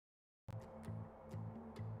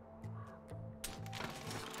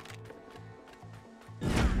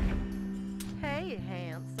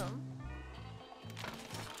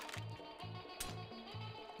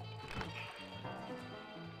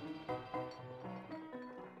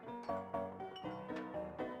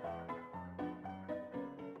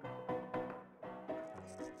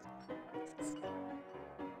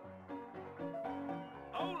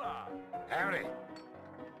Howdy.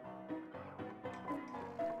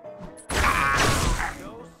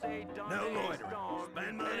 No loitering.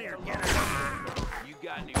 Spend money or get it. You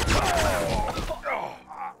got any...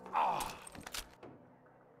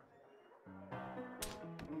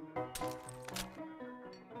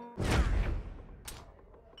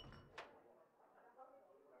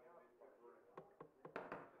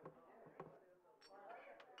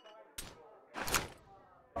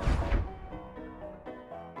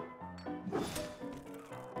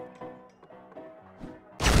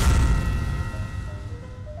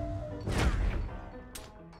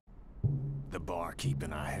 The barkeep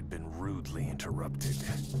and I had been rudely interrupted.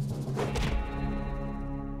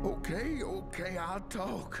 Okay, I'll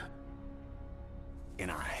talk.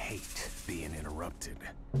 And I hate being interrupted.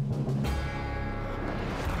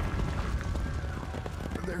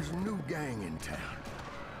 There's a new gang in town.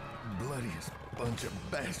 Bloodiest bunch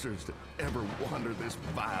of bastards that ever wandered this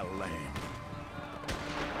vile land.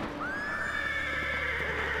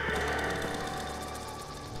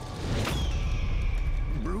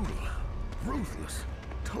 Brutal, ruthless,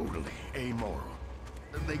 totally amoral.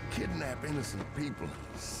 They kidnap innocent people,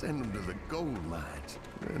 send them to the gold mines,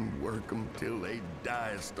 and work them till they die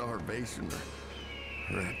of starvation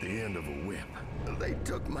or at the end of a whip. They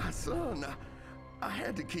took my son. I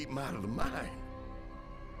had to keep him out of the mine.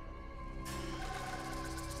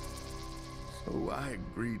 So I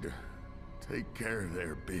agreed to take care of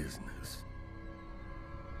their business.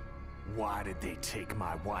 Why did they take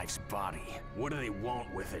my wife's body? What do they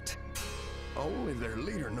want with it? Only their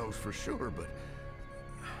leader knows for sure, but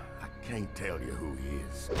I can't tell you who he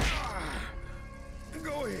is.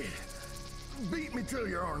 Go ahead. Beat me till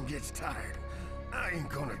your arm gets tired. I ain't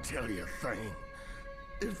gonna tell you a thing.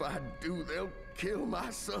 If I do, they'll kill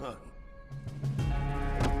my son.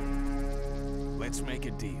 Let's make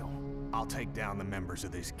a deal. I'll take down the members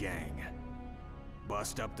of this gang.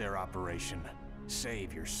 Bust up their operation.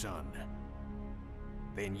 Save your son.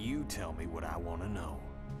 Then you tell me what I want to know.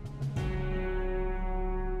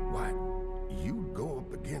 Why, you'd go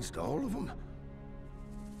up against all of them?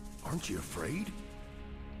 Aren't you afraid?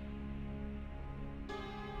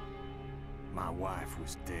 My wife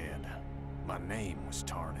was dead. My name was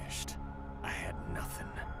tarnished. I had nothing.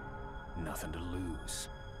 Nothing to lose.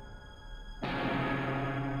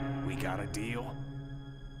 We got a deal?